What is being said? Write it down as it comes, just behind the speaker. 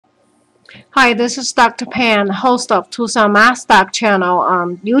Hi, this is Dr. Pan, host of Tucson Math Doc channel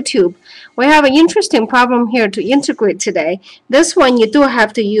on YouTube. We have an interesting problem here to integrate today. This one you do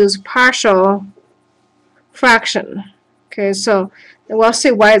have to use partial fraction. Okay, so we'll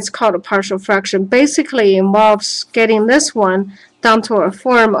see why it's called a partial fraction. Basically, it involves getting this one down to a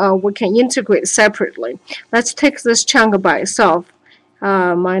form we can integrate separately. Let's take this chunk by itself,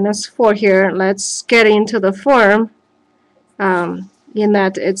 minus 4 here. Let's get into the form. In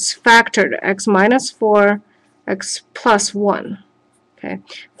that it's factored x minus 4, x plus 1. Okay.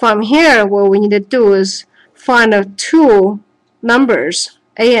 From here, what we need to do is find the two numbers,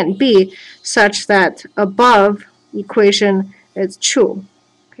 a and b, such that above equation is true.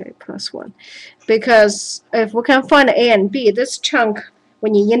 Okay, plus 1. Because if we can find a and b, this chunk,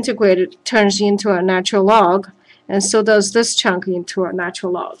 when you integrate it, turns into a natural log, and so does this chunk into a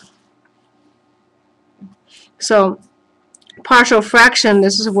natural log. So partial fraction,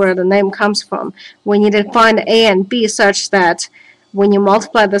 this is where the name comes from. We need to find a and b such that when you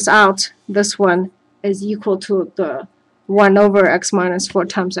multiply this out, this one is equal to the 1 over x minus 4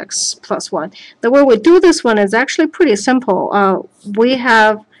 times x plus 1. The way we do this one is actually pretty simple. We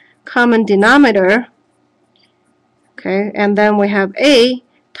have common denominator, okay, and then we have a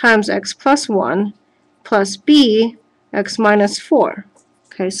times x plus 1 plus b x minus 4.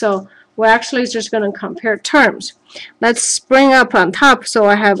 Okay, so we're actually just going to compare terms. Let's bring up on top, so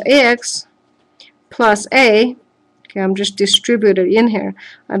I have ax plus a, okay, I'm just distributed in here,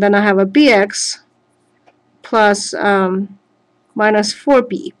 and then I have a bx plus minus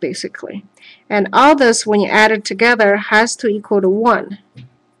 4b, basically. And all this, when you add it together, has to equal to 1.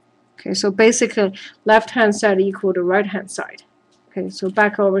 Okay, so basically, left-hand side equal to right-hand side. Okay, so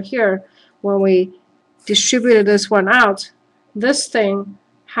back over here, when we distributed this one out, this thing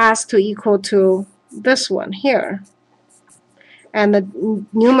has to equal to this one here, and the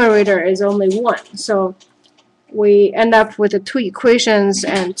numerator is only 1, so we end up with the two equations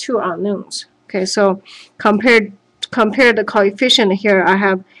and two unknowns. Okay, so compare the coefficient here. I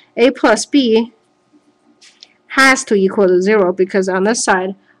have a plus b has to equal to 0 because on this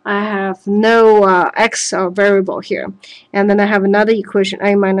side I have no x variable here, and then I have another equation,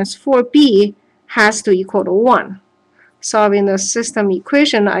 a minus 4b has to equal to 1. Solving the system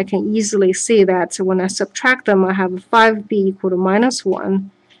equation, I can easily see that when I subtract them, I have a 5b equal to minus 1,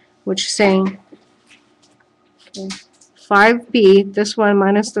 which is saying, okay, 5b, this one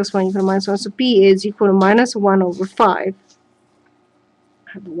minus this one equal to minus 1, so b is equal to minus 1 over 5.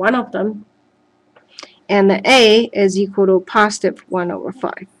 I have one of them. And the a is equal to positive 1 over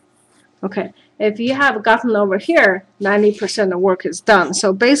 5. Okay, if you have gotten over here, 90% of the work is done.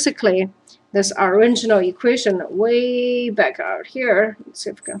 So basically, this original equation way back out here, let's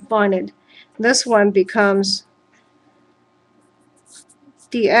see if we can find it, this one becomes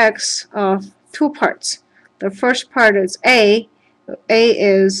dx of two parts. The first part is a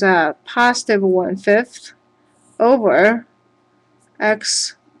is positive 1/5 over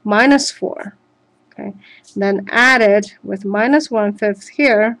x minus 4. Okay, then added with minus 1/5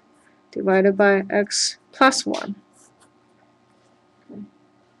 here, divided by x plus 1.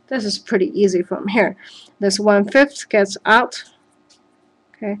 This is pretty easy from here. This 1/5 gets out.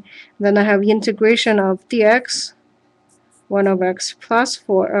 Okay. Then I have integration of dx, 1 over x plus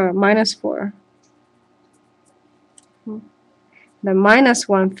 4, or minus 4. Then minus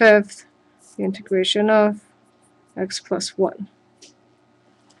 1/5, the integration of x plus 1.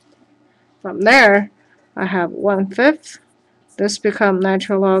 From there, I have 1/5. This becomes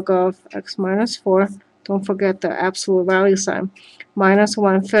natural log of x minus 4. Don't forget the absolute value sign. Minus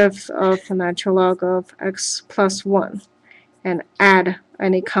 1/5 of the natural log of x plus 1. And add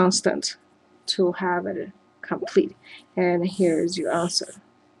any constant to have it complete. And here is your answer.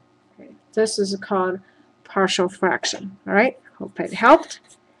 Okay. This is called partial fraction. Alright, hope it helped.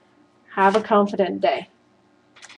 Have a confident day.